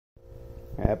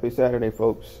Happy Saturday,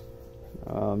 folks.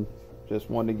 Just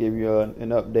wanted to give you an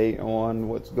update on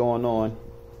what's going on.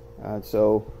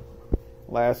 So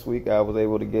last week I was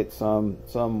able to get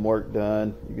some work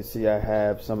done. You can see I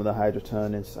have some of the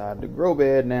Hydroponic inside the grow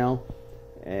bed now,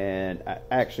 and I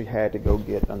actually had to go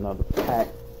get another pack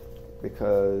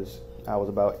because I was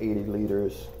about 80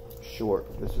 liters short.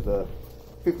 This is a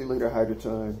 50-liter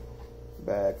Hydroponic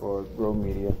bag for grow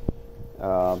media.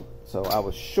 So I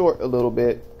was short a little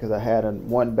bit because I had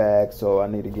one bag, so I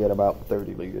need to get about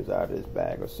 30 liters out of this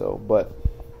bag or so. But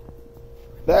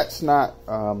that's not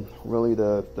really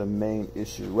the main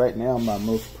issue. Right now, my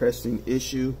most pressing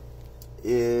issue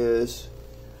is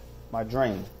my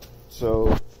drain.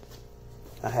 So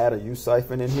I had a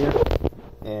U-siphon in here,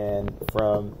 and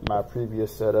from my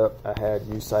previous setup, I had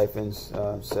U-siphons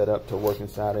set up to work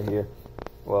inside of here.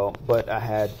 Well, but I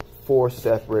had 4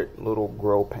 separate little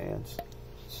grow pans.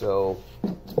 So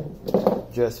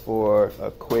just for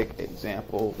a quick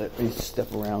example, let me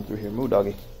step around through here. Move,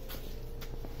 doggy.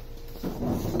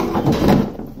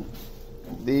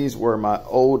 These were my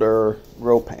older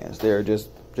grow pans. They're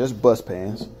just bus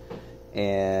pans,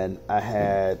 and I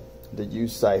had the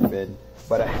U-siphon,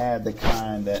 but I had the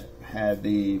kind that had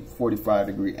the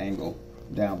 45-degree angle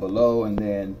down below, and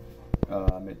then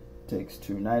it takes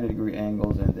 2 90-degree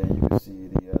angles, and then you can see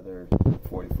the other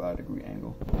 45-degree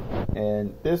angle.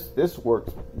 And this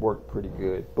worked pretty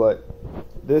good, but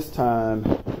this time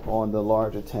on the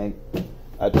larger tank,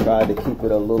 I tried to keep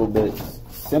it a little bit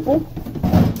simple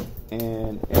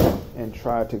and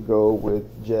try to go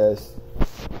with just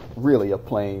really a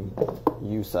plain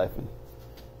U-siphon.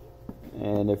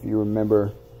 And if you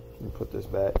remember, let me put this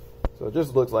back. So it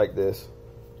just looks like this,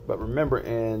 but remember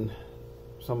in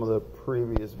some of the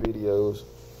previous videos,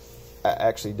 I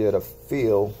actually did a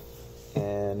fill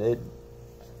and it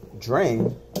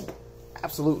drained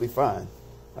absolutely fine.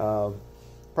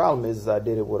 Problem is I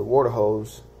did it with a water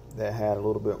hose that had a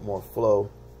little bit more flow,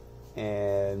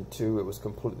 and 2, it was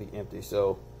completely empty.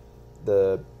 So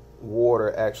the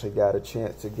water actually got a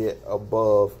chance to get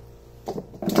above.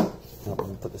 Let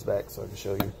me put this back so I can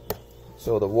show you.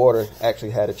 So the water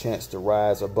actually had a chance to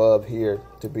rise above here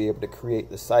to be able to create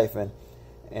the siphon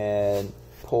and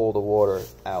pull the water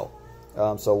out.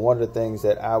 So one of the things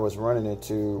that I was running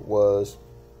into was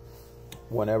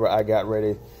whenever I got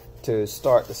ready to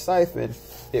start the siphon,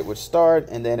 it would start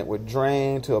and then it would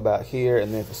drain to about here,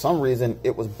 and then for some reason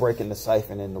it was breaking the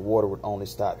siphon and the water would only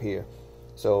stop here.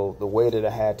 So the way that I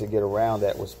had to get around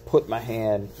that was put my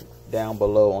hand down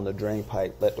below on the drain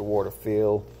pipe, let the water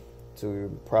fill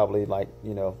to probably like,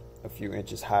 you know, a few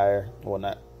inches higher, well,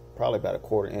 not probably about a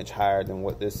 1/4 inch higher than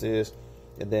what this is,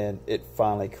 and then it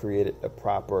finally created a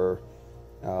proper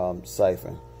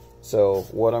siphon. So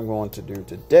what I'm going to do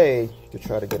today to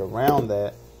try to get around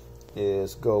that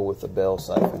is go with the bell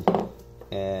siphon.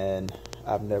 And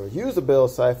I've never used a bell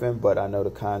siphon, but I know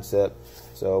the concept,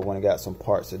 so I went and got some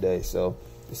parts today. So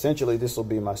essentially this will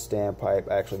be my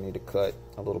standpipe. I actually need to cut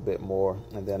a little bit more,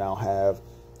 and then I'll have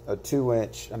a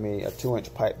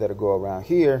 2-inch pipe that'll go around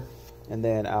here, and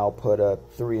then I'll put a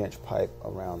 3-inch pipe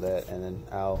around that, and then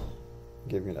I'll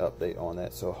give you an update on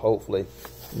that. So hopefully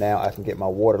now I can get my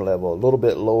water level a little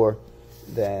bit lower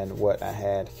than what I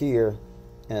had here,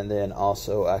 and then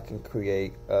also I can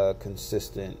create a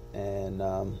consistent and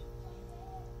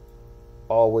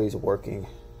always working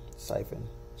siphon.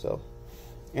 So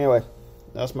anyway,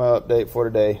 that's my update for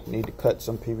today. Need to cut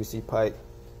some PVC pipe,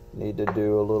 need to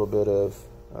do a little bit of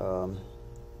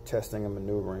testing and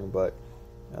maneuvering, but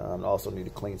also need to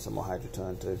clean some more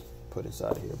Hydroponic to put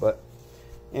inside of here. But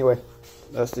anyway,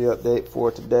 that's the update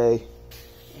for today,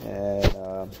 and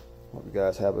hope you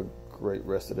guys have a great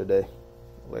rest of the day.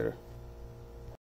 Later.